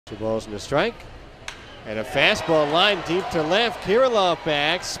2 balls and a strike. And a fastball line deep to left. Kirilloff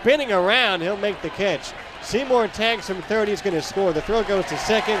back, spinning around. He'll make the catch. Seymour tags from third. He's going to score. The throw goes to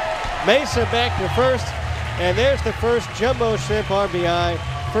second. Mesa back to first. And there's the first jumbo shrimp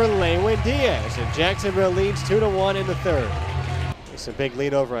RBI for Lewin Diaz. And Jacksonville leads 2-1 in the third. It's a big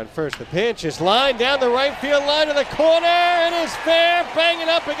lead over on first. The pitch is lined down the right field line to the corner. It is fair, banging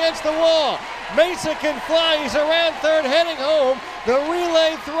up against the wall. Mesa can fly. He's around third, heading home. The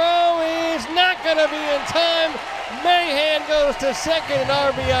relay throw is not going to be in time. Mahan goes to second, an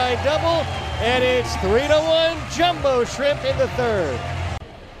RBI double, and it's 3-1 jumbo shrimp in the third.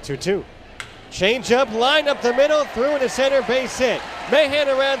 2-2. Change up, line up the middle, through into center, base hit. Mahan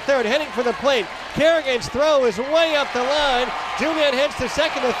around third, heading for the plate. Kerrigan's throw is way up the line. Dunan heads to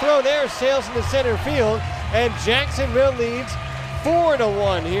second. The throw there sails into center field, and Jacksonville leads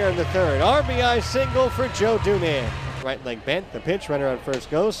 4-1 here in the third. RBI single for Joe Dunan. Right leg bent, the pitch, runner on first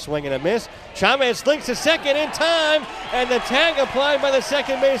goes, swing and a miss. Chavez slinks to second in time, and the tag applied by the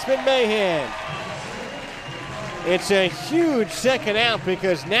second baseman Mahan. It's a huge second out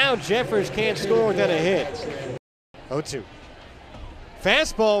because now Jeffers can't score without a hit. 0-2.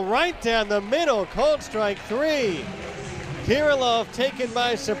 Fastball right down the middle, called strike 3. Kirilloff taken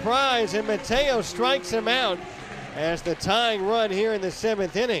by surprise, and Mateo strikes him out as the tying run here in the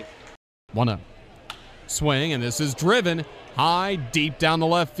 7th inning. 1-0. Swing, and this is driven high, deep down the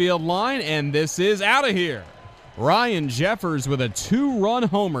left field line, and this is out of here. Ryan Jeffers with a 2-run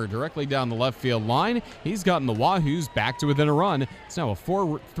homer directly down the left field line. He's gotten the Wahoos back to within a run. It's now a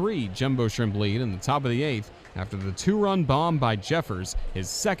 4-3 jumbo shrimp lead in the top of the 8th after the 2-run bomb by Jeffers, his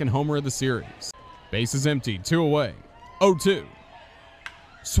second homer of the series. Base is empty, 2 away. 0-2.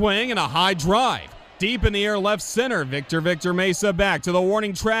 Swing and a high drive. Deep in the air left center. Victor Mesa back to the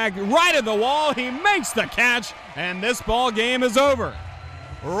warning track. Right at the wall. He makes the catch, and this ball game is over.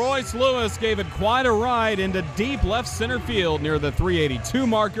 Royce Lewis gave it quite a ride into deep left center field near the 382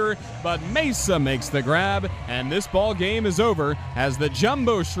 marker, but Mesa makes the grab, and this ball game is over as the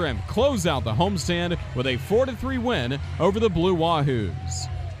Jumbo Shrimp close out the homestand with a 4-3 win over the Blue Wahoos.